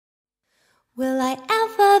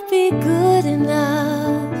be good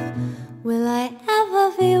enough? Will I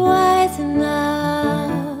ever be wise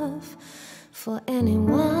enough for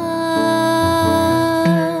anyone?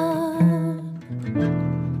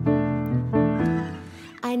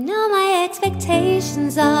 I know my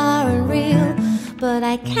expectations are unreal, but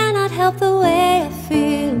I cannot help the way I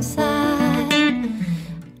feel inside.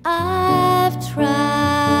 I've tried.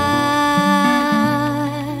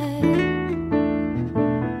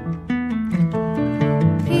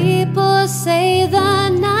 People say the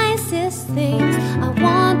nicest things, I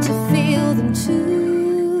want to feel them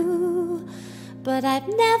too, but I've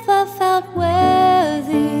never felt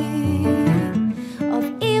worthy of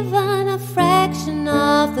even a fraction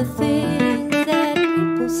of the things that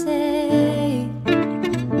people say.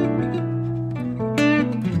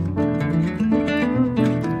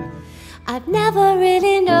 I've never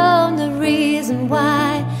really known the reason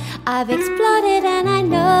why. I've exploded and I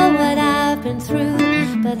know what I've been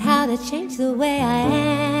through, but how to change the way I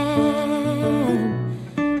am,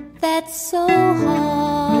 that's so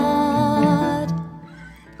hard.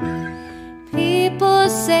 People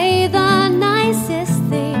say the nicest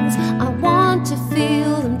things, I want to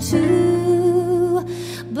feel them too,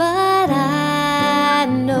 but I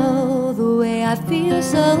know the way I feel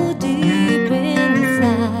so deep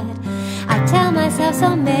inside. I tell myself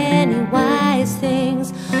so many wise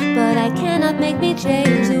things, but I cannot make me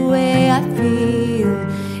change the way I feel.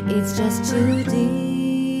 It's just too deep.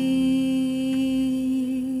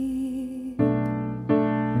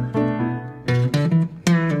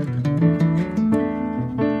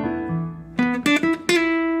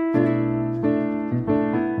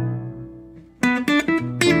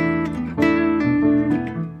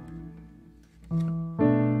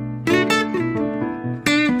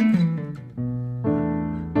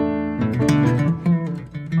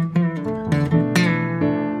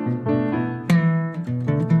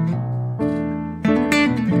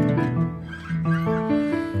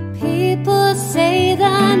 People say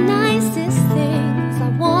the nicest things, I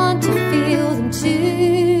want to feel them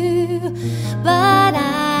too, but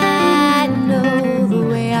I know the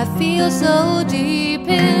way I feel so deep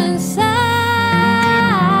inside.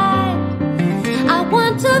 I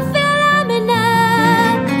want to feel I'm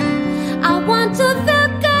enough, I want to feel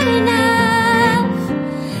good enough.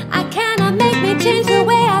 I cannot make me change the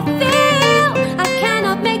way I feel, I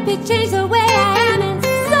cannot make me change the way I am inside.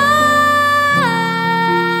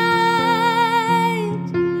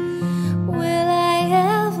 Will I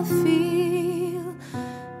ever feel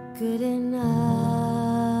good enough?